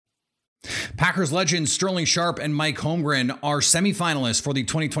Packers legends Sterling Sharpe and Mike Holmgren are semifinalists for the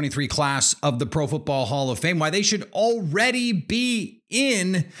 2023 class of the Pro Football Hall of Fame. Why they should already be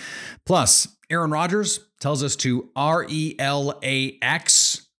in. Plus, Aaron Rodgers tells us to RELAX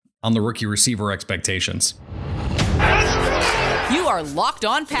on the rookie receiver expectations. You are Locked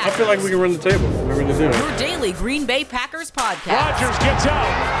On Packers. I feel like we can run the table. We're going to do it. Your daily Green Bay Packers podcast. Rodgers gets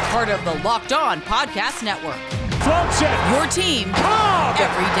out. Part of the Locked On Podcast Network. Floats it. Your team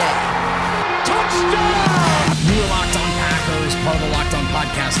every day. Touchdown! You are Locked On Packers, part of the Locked On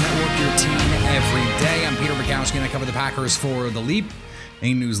Podcast Network, your team every day. I'm Peter Bukowski, and I cover the Packers for The Leap,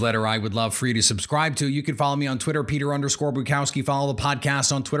 a newsletter I would love for you to subscribe to. You can follow me on Twitter, Peter_Bukowski. Follow the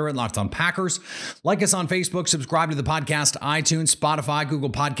podcast on Twitter at Locked On Packers. Like us on Facebook. Subscribe to the podcast, iTunes, Spotify,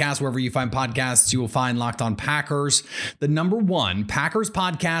 Google Podcasts. Wherever you find podcasts, you will find Locked On Packers, the #1 Packers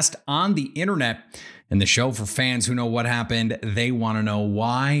podcast on the internet, and the show for fans who know what happened. They want to know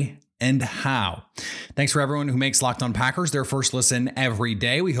why and how. Thanks for everyone who makes Locked On Packers their first listen every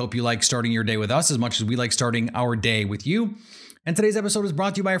day. We hope you like starting your day with us as much as we like starting our day with you. And today's episode is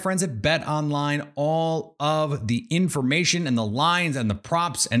brought to you by our friends at BetOnline. All of the information and the lines and the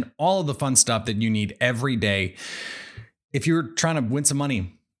props and all of the fun stuff that you need every day. If you're trying to win some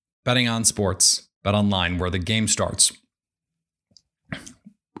money betting on sports, BetOnline, where the game starts.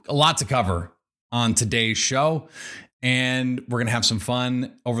 A lot to cover on today's show. And we're going to have some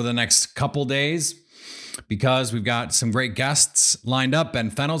fun over the next couple days because we've got some great guests lined up.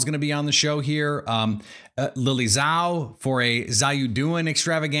 Ben Fennell's going to be on the show here. Lily Zhao for a Zhao You Doing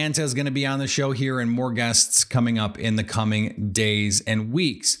extravaganza is going to be on the show here, and more guests coming up in the coming days and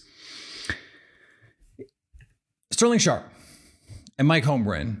weeks. Sterling Sharpe and Mike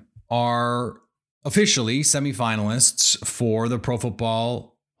Holmgren are officially semifinalists for the Pro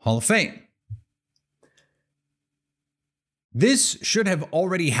Football Hall of Fame. This should have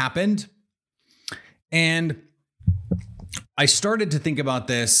already happened. And I started to think about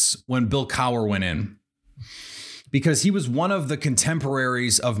this when Bill Cowher went in, because he was one of the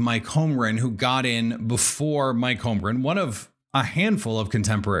contemporaries of Mike Holmgren who got in before Mike Holmgren, one of a handful of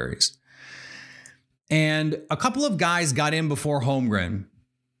contemporaries. And a couple of guys got in before Holmgren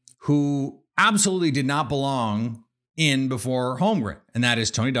who absolutely did not belong in before Holmgren, and that is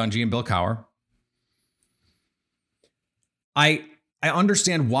Tony Dungy and Bill Cowher. I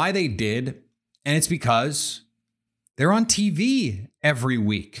understand why they did, and it's because they're on TV every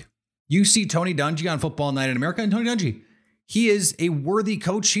week. You see Tony Dungy on Football Night in America, and Tony Dungy, he is a worthy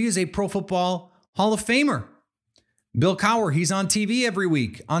coach. He is a Pro Football Hall of Famer. Bill Cowher, he's on TV every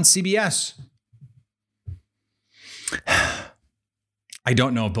week on CBS. I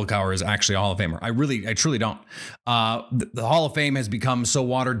don't know if Bill Cowher is actually a Hall of Famer. I truly don't. The Hall of Fame has become so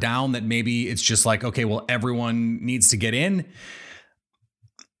watered down that maybe it's just like, okay, well, everyone needs to get in.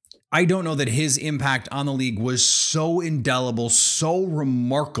 I don't know that his impact on the league was so indelible, so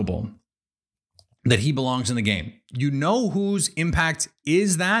remarkable that he belongs in the game. You know whose impact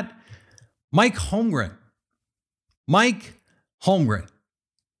is that? Mike Holmgren. Mike Holmgren.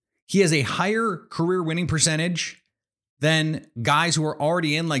 He has a higher career winning percentage than guys who are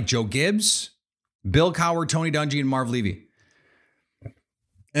already in, like Joe Gibbs, Bill Cowher, Tony Dungy, and Marv Levy.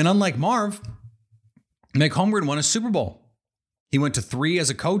 And unlike Marv, Mike Holmgren won a Super Bowl. He went to 3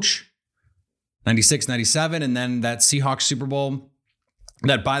 as a coach, 96, 97, and then that Seahawks Super Bowl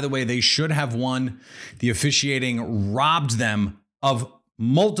that, by the way, they should have won. The officiating robbed them of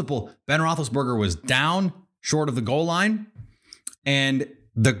multiple. Ben Roethlisberger was down short of the goal line, and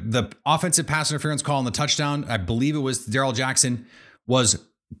the offensive pass interference call on the touchdown, I believe it was Darrell Jackson, was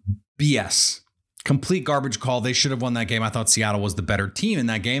BS. Complete garbage call. They should have won that game. I thought Seattle was the better team in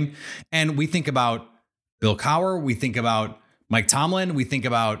that game. And we think about Bill Cowher, we think about Mike Tomlin, we think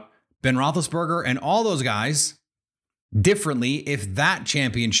about Ben Roethlisberger and all those guys differently if that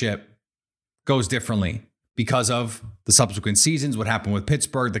championship goes differently because of the subsequent seasons, what happened with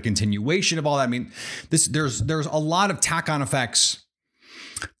Pittsburgh, the continuation of all that. I mean, there's a lot of tack-on effects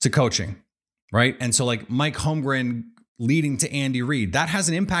to coaching, right? And so like Mike Holmgren leading to Andy Reid, that has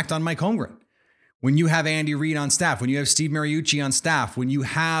an impact on Mike Holmgren. When you have Andy Reid on staff, when you have Steve Mariucci on staff, when you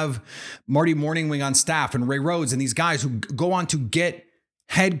have Marty Morningwing on staff and Ray Rhodes and these guys who go on to get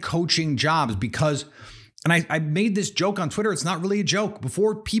head coaching jobs because, and I made this joke on Twitter, it's not really a joke.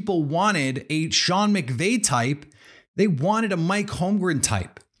 Before people wanted a Sean McVay type, they wanted a Mike Holmgren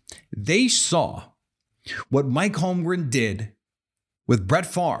type. They saw what Mike Holmgren did with Brett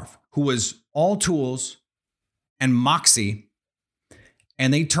Favre, who was all tools and moxie,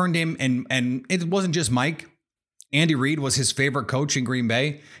 and they turned him, and it wasn't just Mike. Andy Reid was his favorite coach in Green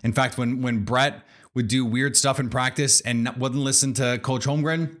Bay. In fact, when Brett would do weird stuff in practice and wouldn't listen to Coach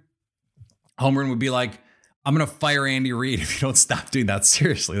Holmgren, Holmgren would be like, I'm going to fire Andy Reid if you don't stop doing that.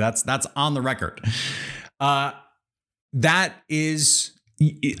 Seriously, that's on the record. That is,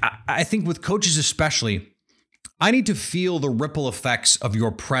 I think with coaches especially, I need to feel the ripple effects of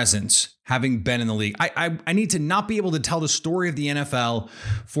your presence having been in the league. I need to not be able to tell the story of the NFL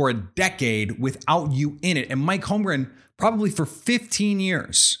for a decade without you in it. And Mike Holmgren, probably for 15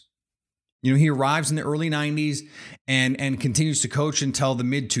 years, he arrives in the early 90s and continues to coach until the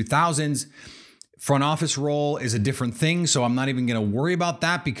mid 2000s. Front office role is a different thing, so I'm not even going to worry about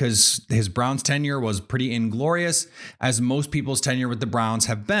that because his Browns tenure was pretty inglorious, as most people's tenure with the Browns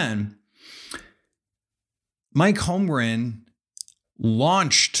have been. Mike Holmgren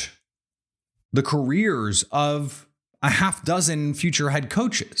launched the careers of a half dozen future head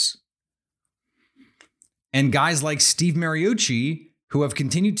coaches. And guys like Steve Mariucci, who have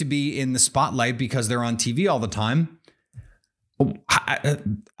continued to be in the spotlight because they're on TV all the time.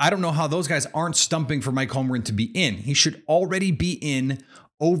 I don't know how those guys aren't stumping for Mike Holmgren to be in. He should already be in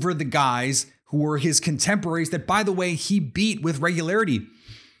over the guys who were his contemporaries that, by the way, he beat with regularity.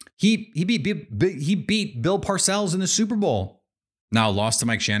 He beat Bill Parcells in the Super Bowl. Now lost to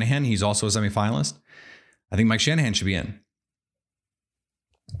Mike Shanahan. He's also a semifinalist. I think Mike Shanahan should be in.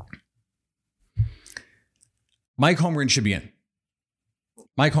 Mike Holmgren should be in.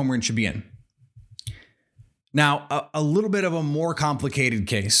 Mike Holmgren should be in. Now, a little bit of a more complicated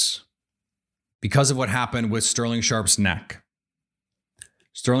case because of what happened with Sterling Sharp's neck.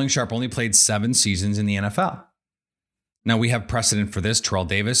 Sterling Sharp only played 7 seasons in the NFL. Now, we have precedent for this. Terrell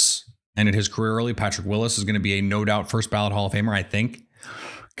Davis ended his career early. Patrick Willis is going to be a no doubt first ballot Hall of Famer, I think.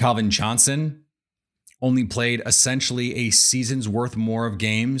 Calvin Johnson only played essentially a season's worth more of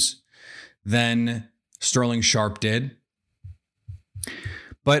games than Sterling Sharp did.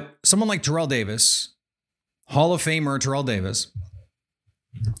 But someone like Terrell Davis, Hall of Famer Terrell Davis,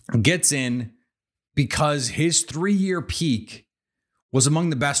 gets in because his 3-year peak was among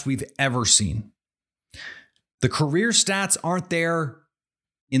the best we've ever seen. The career stats aren't there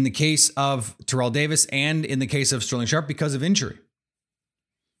in the case of Terrell Davis and in the case of Sterling Sharp because of injury.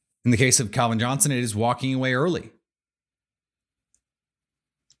 In the case of Calvin Johnson, it is walking away early.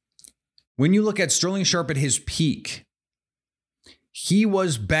 When you look at Sterling Sharp at his peak, he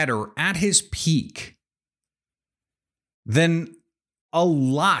was better at his peak than a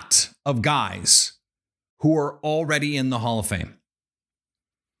lot of guys who are already in the Hall of Fame.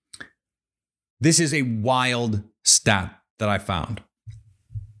 This is a wild stat that I found.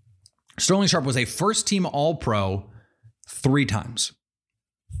 Sterling Sharp was a first-team All-Pro 3 times.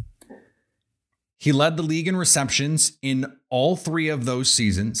 He led the league in receptions in all 3 of those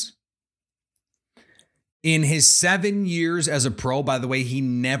seasons. In his 7 years as a pro, by the way, he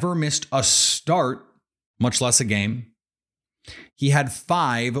never missed a start, much less a game. He had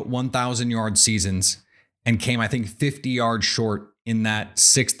 5 1,000-yard seasons and came, I think, 50 yards short in that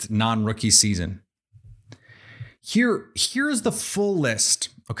 6th non-rookie season. Here's the full list,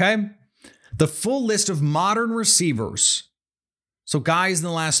 okay? The full list of modern receivers, so guys in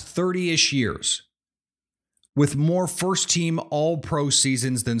the last 30-ish years, with more first-team All-Pro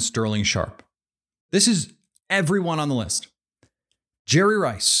seasons than Sterling Sharp. This is everyone on the list. Jerry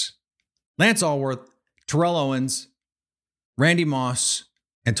Rice, Lance Alworth, Terrell Owens, Randy Moss,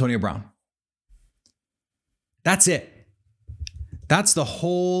 Antonio Brown. That's it. That's the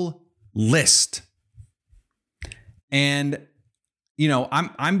whole list. And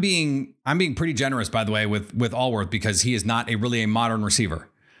I'm being pretty generous, by the way, with Alworth because he is not really a modern receiver.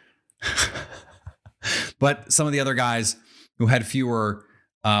 But some of the other guys who had fewer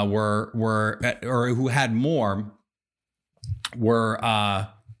who had more were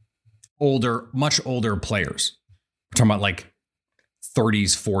much older players. We're talking about like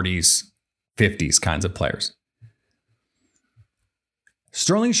 30s, 40s, 50s kinds of players.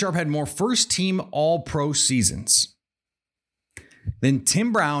 Sterling Sharp had more first-team All-Pro seasons than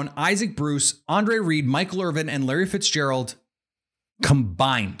Tim Brown, Isaac Bruce, Andre Reed, Michael Irvin, and Larry Fitzgerald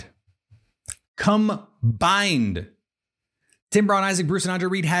combined. Combined. Tim Brown, Isaac Bruce, and Andre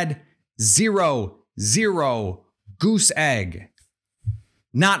Reed had 0 goose egg.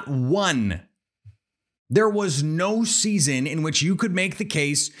 Not one. There was no season in which you could make the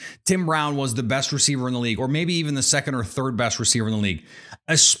case Tim Brown was the best receiver in the league, or maybe even the second or third best receiver in the league.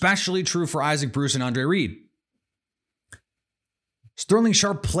 Especially true for Isaac Bruce and Andre Reed. Sterling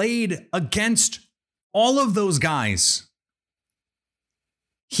Sharp played against all of those guys.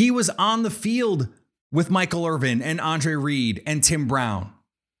 He was on the field with Michael Irvin and Andre Reed and Tim Brown.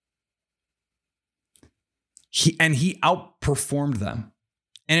 He outperformed them.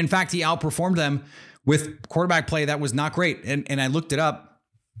 And in fact, he outperformed them with quarterback play that was not great. And I looked it up.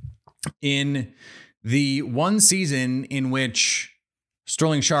 in the one season in which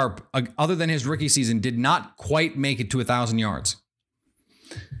Sterling Sharp, other than his rookie season, did not quite make it to 1,000 yards.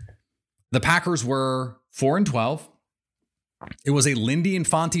 The Packers were 4-12. It was a Lindy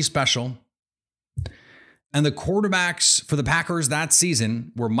Infante special. And the quarterbacks for the Packers that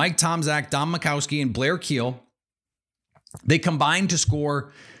season were Mike Tomczak, Don Majkowski, and Blair Keel. They combined to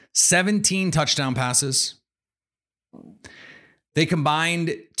score 17 touchdown passes. They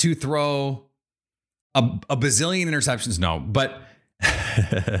combined to throw a bazillion interceptions. No, but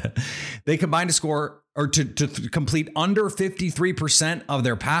they combined to score or to complete under 53% of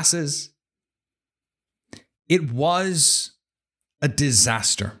their passes. It was a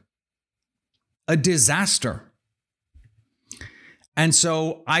disaster. A disaster. And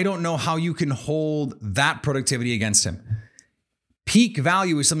so I don't know how you can hold that productivity against him. Peak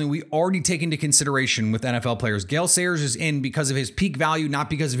value is something we already take into consideration with NFL players. Gale Sayers is in because of his peak value, not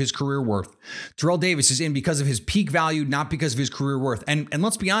because of his career worth. Terrell Davis is in because of his peak value, not because of his career worth. And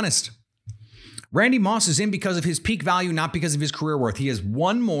let's be honest, Randy Moss is in because of his peak value, not because of his career worth. He has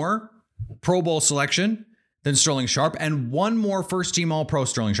one more Pro Bowl selection than Sterling Sharp and one more first-team All-Pro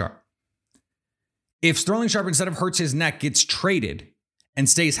Sterling Sharp. If Sterling Sharp, instead of hurts his neck, gets traded and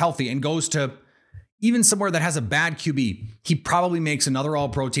stays healthy and goes to even somewhere that has a bad QB, he probably makes another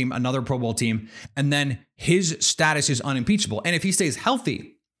All-Pro team, another Pro Bowl team, and then his status is unimpeachable. And if he stays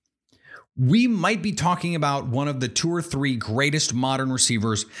healthy, we might be talking about one of the 2 or 3 greatest modern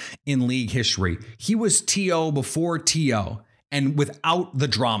receivers in league history. He was T.O. before T.O. and without the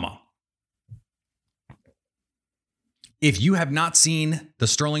drama. If you have not seen the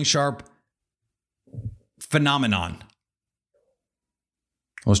Sterling Sharp phenomenon,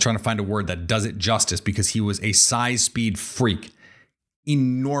 I was trying to find a word that does it justice because he was a size speed freak,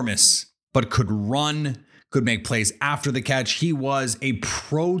 enormous, but could run, could make plays after the catch. He was a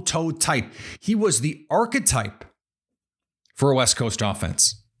prototype. He was the archetype for a West Coast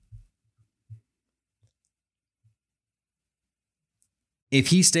offense. If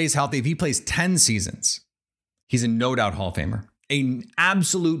he stays healthy, if he plays 10 seasons, he's a no doubt Hall of Famer, an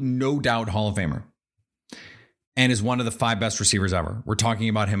absolute no doubt Hall of Famer, and is one of the 5 best receivers ever. We're talking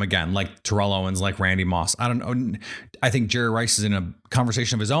about him again, like Terrell Owens, like Randy Moss. I don't know. I think Jerry Rice is in a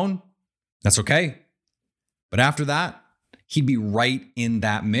conversation of his own. That's okay. But after that, he'd be right in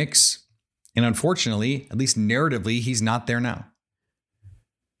that mix. And unfortunately, at least narratively, he's not there now.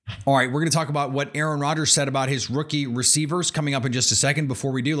 All right, we're going to talk about what Aaron Rodgers said about his rookie receivers coming up in just a second.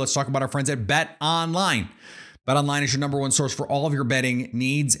 Before we do, let's talk about our friends at Bet Online. BetOnline is your number one source for all of your betting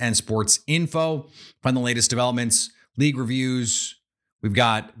needs and sports info. Find the latest developments, league reviews. We've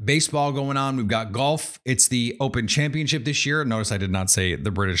got baseball going on. We've got golf. It's the Open Championship this year. Notice I did not say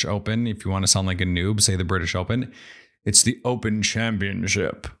the British Open. If you want to sound like a noob, say the British Open. It's the Open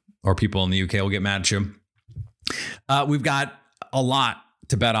Championship, or people in the UK will get mad at you. We've got a lot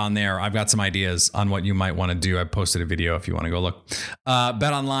to bet on there. I've got some ideas on what you might want to do. I posted a video if you want to go look.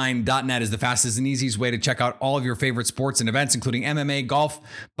 BetOnline.net is the fastest and easiest way to check out all of your favorite sports and events, including MMA, golf,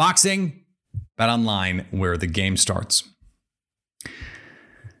 boxing. BetOnline, where the game starts.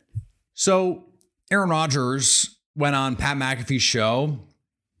 So Aaron Rodgers went on Pat McAfee's show.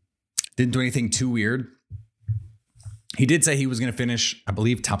 Didn't do anything too weird. He did say he was going to finish, I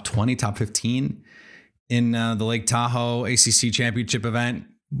believe, top 20, top 15 in the Lake Tahoe ACC championship event.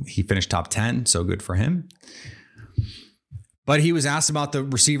 He finished top 10, so good for him. But he was asked about the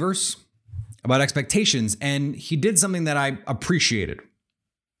receivers, about expectations, and he did something that I appreciated.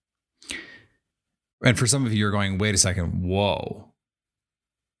 And for some of you, you're going, wait a second, whoa.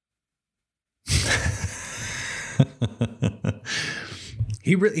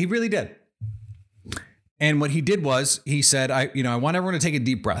 He really did. And what he did was he said, I want everyone to take a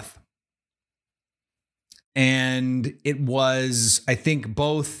deep breath. And it was, I think,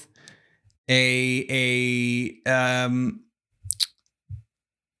 both a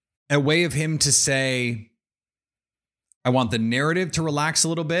way of him to say, I want the narrative to relax a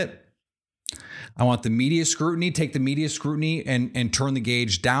little bit. I want the media scrutiny, take the media scrutiny and turn the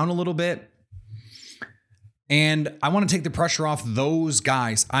gauge down a little bit. And I want to take the pressure off those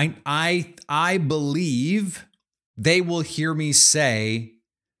guys. I believe they will hear me say,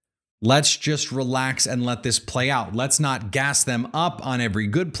 let's just relax and let this play out. Let's not gas them up on every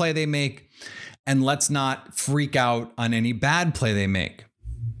good play they make, and let's not freak out on any bad play they make.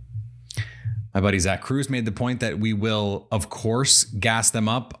 My buddy Zach Cruz made the point that we will, of course, gas them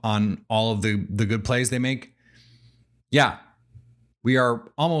up on all of the good plays they make. Yeah, we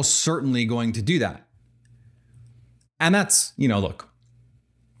are almost certainly going to do that. And that's, look,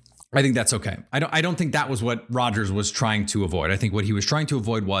 I think that's okay. I don't think that was what Rodgers was trying to avoid. I think what he was trying to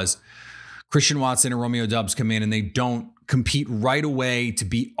avoid was Christian Watson and Romeo Doubs come in and they don't compete right away to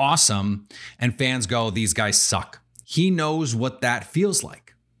be awesome, and fans go, these guys suck. He knows what that feels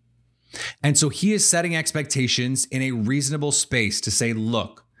like. And so he is setting expectations in a reasonable space to say,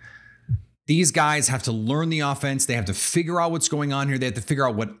 look, these guys have to learn the offense. They have to figure out what's going on here. They have to figure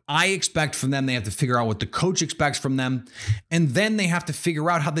out what I expect from them. They have to figure out what the coach expects from them. And then they have to figure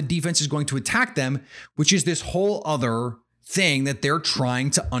out how the defense is going to attack them, which is this whole other thing that they're trying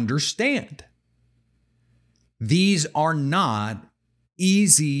to understand. These are not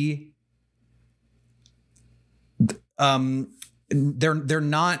easy. They're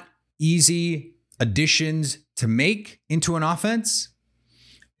not easy additions to make into an offense.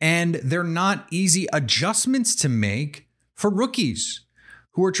 And they're not easy adjustments to make for rookies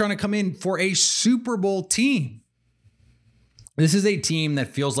who are trying to come in for a Super Bowl team. This is a team that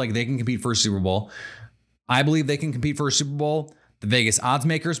feels like they can compete for a Super Bowl. I believe they can compete for a Super Bowl. The Vegas odds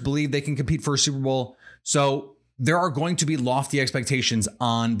makers believe they can compete for a Super Bowl. So there are going to be lofty expectations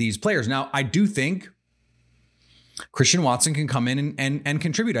on these players. Now, I do think Christian Watson can come in and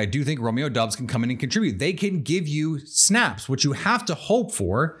contribute. I do think Romeo Doubs can come in and contribute. They can give you snaps. What you have to hope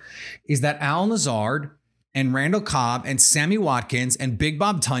for is that Al Lazard and Randall Cobb and Sammy Watkins and Big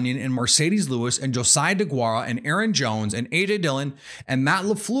Bob Tunyon and Mercedes Lewis and Josiah DeGuara and Aaron Jones and AJ Dillon and Matt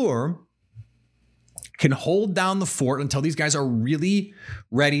LaFleur can hold down the fort until these guys are really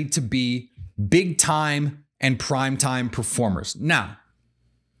ready to be big time and prime time performers. Now,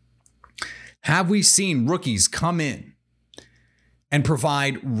 have we seen rookies come in and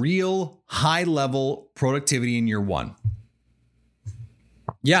provide real high-level productivity in year one?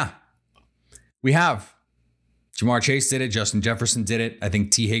 Yeah, we have. Jamar Chase did it. Justin Jefferson did it. I think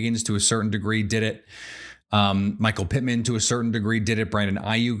T. Higgins to a certain degree did it. Michael Pittman to a certain degree did it. Brandon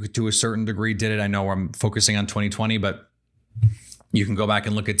Ayuk to a certain degree did it. I know I'm focusing on 2020, but you can go back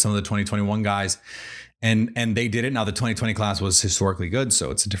and look at some of the 2021 guys, and they did it. Now, the 2020 class was historically good,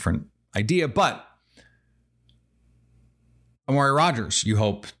 so it's a different idea, but Amari Rodgers, you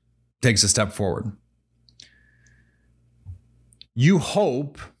hope, takes a step forward. You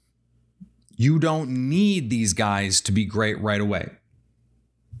hope you don't need these guys to be great right away.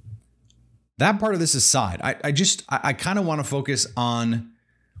 That part of this aside, I kind of want to focus on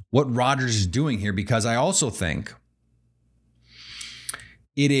what Rodgers is doing here, because I also think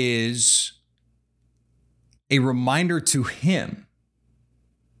it is a reminder to him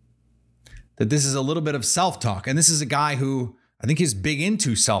that this is a little bit of self-talk. And this is a guy who I think is big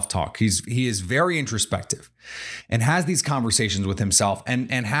into self-talk. He is very introspective and has these conversations with himself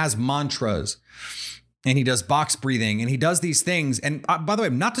and has mantras, and he does box breathing and he does these things. And by the way,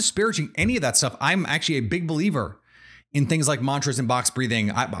 I'm not disparaging any of that stuff. I'm actually a big believer in things like mantras and box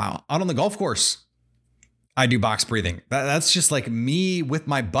breathing. Out on the golf course, I do box breathing. That's just like me with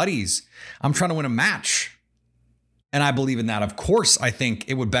my buddies. I'm trying to win a match, and I believe in that. Of course, I think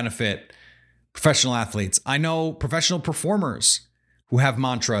it would benefit professional athletes. I know professional performers who have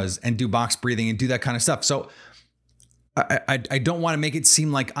mantras and do box breathing and do that kind of stuff. So I don't want to make it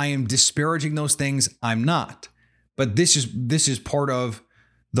seem like I am disparaging those things. I'm not. But this is part of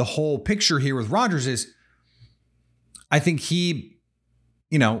the whole picture here with Rodgers. Is I think he,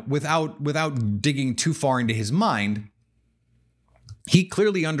 without digging too far into his mind, he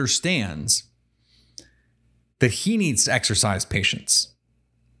clearly understands that he needs to exercise patience.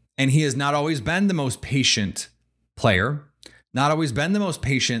 And he has not always been the most patient player, not always been the most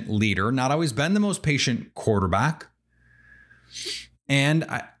patient leader, not always been the most patient quarterback. And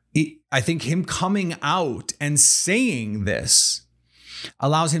I think him coming out and saying this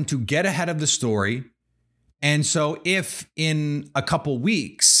allows him to get ahead of the story. And so if in a couple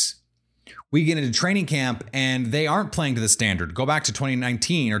weeks we get into training camp and they aren't playing to the standard, go back to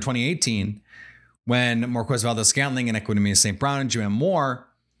 2019 or 2018 when Marquez Valdes-Scantling and Equanimeous St. Brown and Jim Moore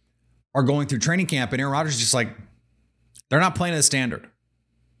are going through training camp, and Aaron Rodgers is just like, they're not playing to the standard.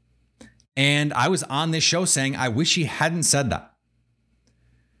 And I was on this show saying, I wish he hadn't said that.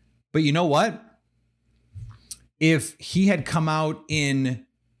 But you know what? If he had come out in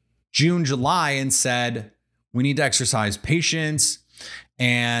June, July and said, we need to exercise patience,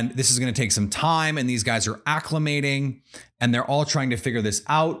 and this is going to take some time, and these guys are acclimating, and they're all trying to figure this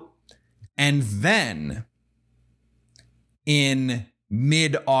out. And then in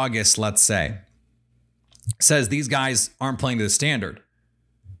mid-August, let's say, says these guys aren't playing to the standard,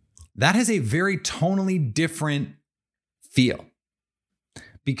 that has a very tonally different feel,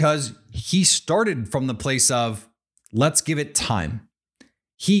 because he started from the place of, let's give it time.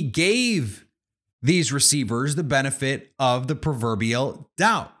 He gave these receivers the benefit of the proverbial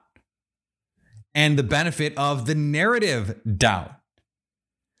doubt. and the benefit of the narrative doubt.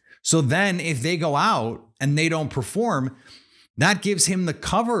 So then if they go out and they don't perform, that gives him the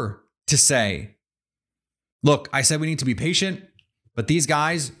cover to say, look, I said we need to be patient, but these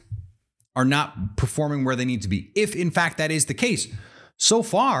guys are not performing where they need to be. If in fact that is the case. So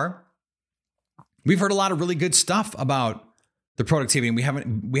far, we've heard a lot of really good stuff about the productivity, and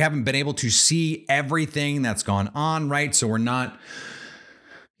we haven't been able to see everything that's gone on, right? So we're not,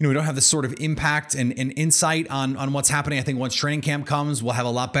 we don't have this sort of impact and insight on what's happening. I think once training camp comes, we'll have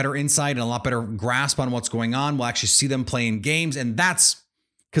a lot better insight and a lot better grasp on what's going on. We'll actually see them playing games, and that's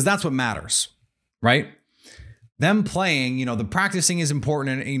because that's what matters, right? Them playing, the practicing is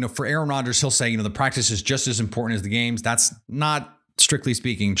important. And, for Aaron Rodgers, he'll say, the practice is just as important as the games. That's not strictly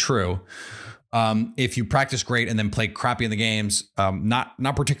speaking true. If you practice great and then play crappy in the games,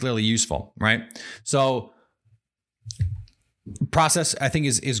 not particularly useful, right? So process, I think,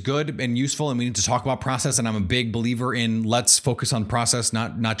 is good and useful, and we need to talk about process. And I'm a big believer in let's focus on process,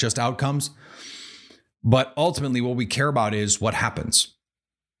 not just outcomes. But ultimately, what we care about is what happens.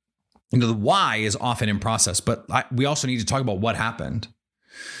 The why is often in process, but we also need to talk about what happened.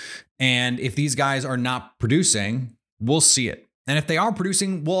 And if these guys are not producing, we'll see it. And if they are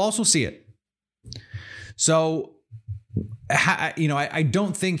producing, we'll also see it. So, I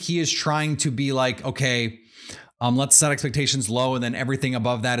don't think he is trying to be like, okay, let's set expectations low and then everything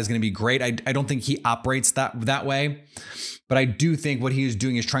above that is going to be great. I don't think he operates that way. But I do think what he is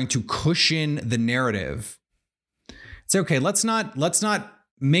doing is trying to cushion the narrative. Say, okay, let's not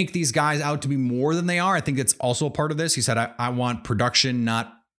make these guys out to be more than they are. I think it's also a part of this. He said, I want production,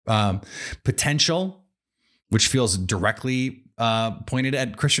 not potential, which feels directly pointed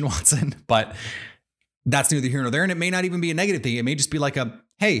at Christian Watson, but that's neither here nor there. And it may not even be a negative thing. It may just be like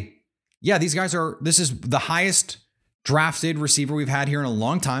hey, yeah, these guys this is the highest drafted receiver we've had here in a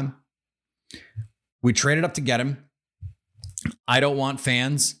long time. We traded up to get him. I don't want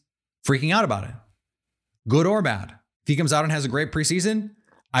fans freaking out about it, good or bad. If he comes out and has a great preseason,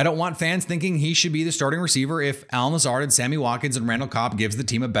 I don't want fans thinking he should be the starting receiver if Allen Lazard and Sammy Watkins and Randall Cobb gives the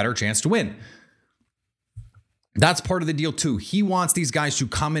team a better chance to win. That's part of the deal too. He wants these guys to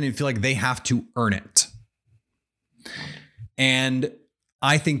come in and feel like they have to earn it. And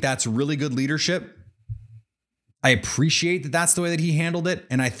I think that's really good leadership. I appreciate that that's the way that he handled it.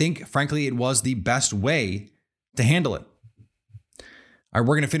 And I think, frankly, it was the best way to handle it. All right,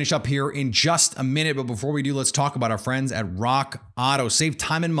 we're going to finish up here in just a minute. But before we do, let's talk about our friends at Rock Auto. Save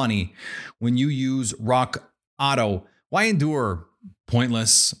time and money when you use Rock Auto. Why endure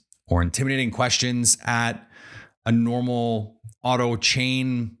pointless or intimidating questions at a normal auto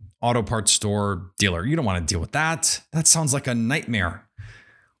chain, auto parts store dealer? You don't want to deal with that. That sounds like a nightmare.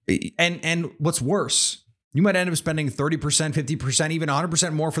 And what's worse, you might end up spending 30%, 50%, even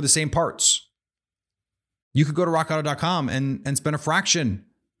 100% more for the same parts. You could go to rockauto.com and spend a fraction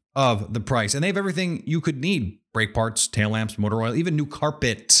of the price. And they have everything you could need. Brake parts, tail lamps, motor oil, even new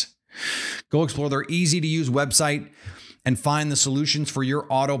carpet. Go explore their easy-to-use website and find the solutions for your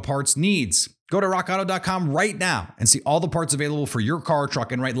auto parts needs. Go to rockauto.com right now and see all the parts available for your car or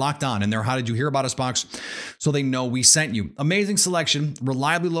truck and write Locked On in their How Did You Hear About Us box so they know we sent you. Amazing selection,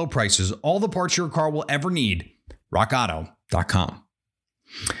 reliably low prices, all the parts your car will ever need. rockauto.com.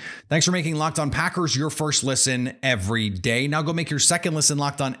 Thanks for making Locked On Packers your first listen every day. Now go make your second listen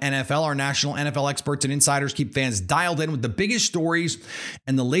Locked On NFL. Our national NFL experts and insiders keep fans dialed in with the biggest stories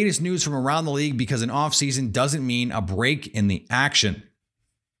and the latest news from around the league, because an offseason doesn't mean a break in the action.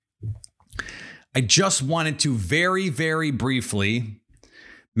 I just wanted to very, very briefly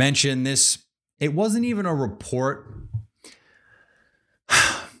mention this. It wasn't even a report.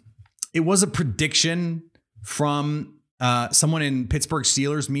 It was a prediction from someone in Pittsburgh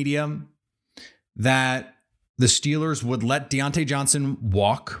Steelers media that the Steelers would let Deontay Johnson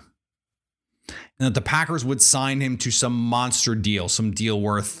walk and that the Packers would sign him to some monster deal, some deal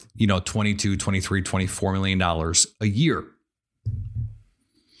worth, $22, $23, $24 million a year.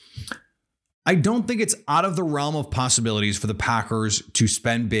 I don't think it's out of the realm of possibilities for the Packers to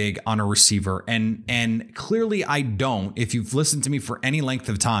spend big on a receiver. And clearly I don't. If you've listened to me for any length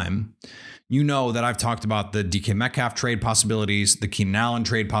of time, you know that I've talked about the DK Metcalf trade possibilities, the Keenan Allen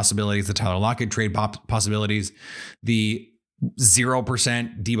trade possibilities, the Tyler Lockett trade possibilities, the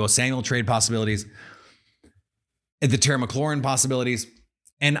 0% Deebo Samuel trade possibilities, the Terry McLaurin possibilities.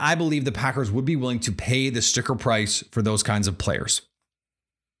 And I believe the Packers would be willing to pay the sticker price for those kinds of players.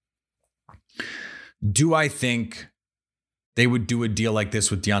 Do I think they would do a deal like this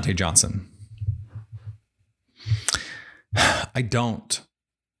with Deontay Johnson? I don't.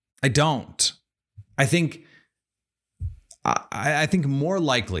 I think more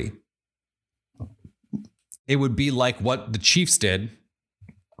likely it would be like what the Chiefs did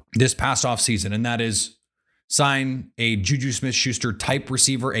this past offseason, and that is sign a Juju Smith-Schuster type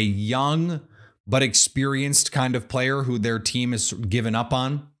receiver, a young but experienced kind of player who their team has given up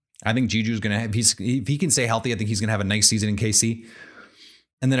on. I think Juju's going to have, if he can stay healthy, I think he's going to have a nice season in KC.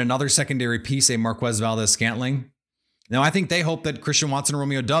 And then another secondary piece, a Marquez Valdes-Scantling. Now, I think they hope that Christian Watson and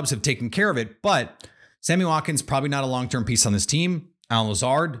Romeo Doubs have taken care of it, but Sammy Watkins probably not a long-term piece on this team. Allen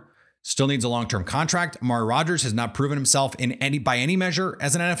Lazard still needs a long-term contract. Amari Rodgers has not proven himself by any measure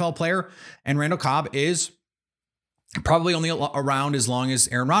as an NFL player. And Randall Cobb is probably only around as long as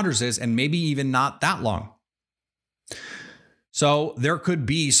Aaron Rodgers is, and maybe even not that long. So there could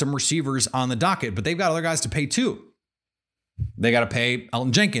be some receivers on the docket, but they've got other guys to pay too. They got to pay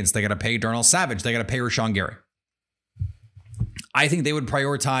Elton Jenkins. They got to pay Darnell Savage. They got to pay Rashawn Gary. I think they would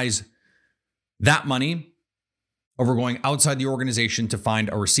prioritize that money over going outside the organization to find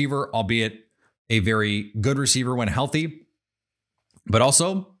a receiver, albeit a very good receiver when healthy, but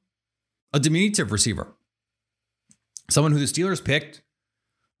also a diminutive receiver. Someone who the Steelers picked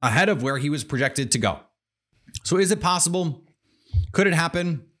ahead of where he was projected to go. So is it possible? Could it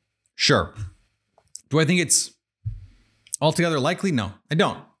happen? Sure. Do I think it's altogether likely? No, I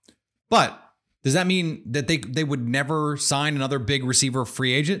don't. But does that mean that they would never sign another big receiver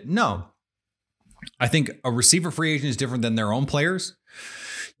free agent? No. I think a receiver free agent is different than their own players.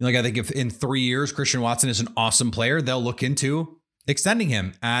 Like, I think if in 3 years Christian Watson is an awesome player, they'll look into extending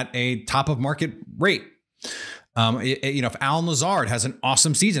him at a top of market rate. If Allen Lazard has an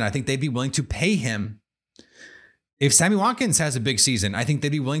awesome season, I think they'd be willing to pay him. If Sammy Watkins has a big season, I think they'd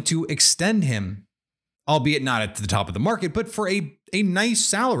be willing to extend him, albeit not at the top of the market, but for a nice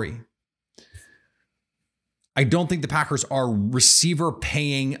salary. I don't think the Packers are receiver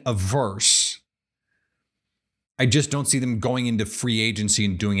paying averse. I just don't see them going into free agency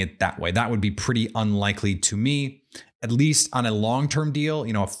and doing it that way. That would be pretty unlikely to me, at least on a long-term deal, a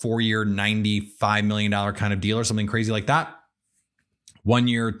 4-year, $95 million kind of deal or something crazy like that. 1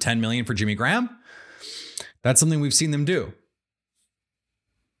 year, $10 million for Jimmy Graham. That's something we've seen them do.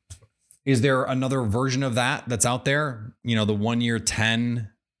 Is there another version of that that's out there? The 1 year, 10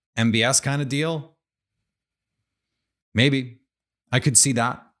 MBS kind of deal? Maybe. I could see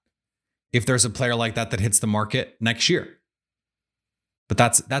that if there's a player like that hits the market next year. But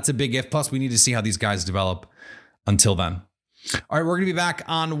that's a big if. Plus, we need to see how these guys develop until then. All right, we're going to be back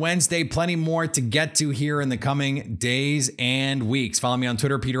on Wednesday. Plenty more to get to here in the coming days and weeks. Follow me on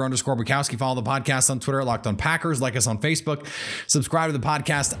Twitter, Peter_Bukowski. Follow the podcast on Twitter, Locked On Packers. Like us on Facebook. Subscribe to the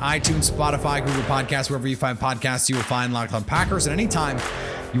podcast, iTunes, Spotify, Google Podcasts. Wherever you find podcasts, you will find Locked On Packers. At any time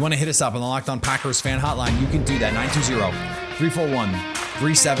you want to hit us up on the Locked On Packers fan hotline, you can do that.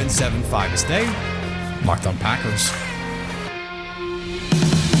 920-341-3775. Stay Locked On Packers.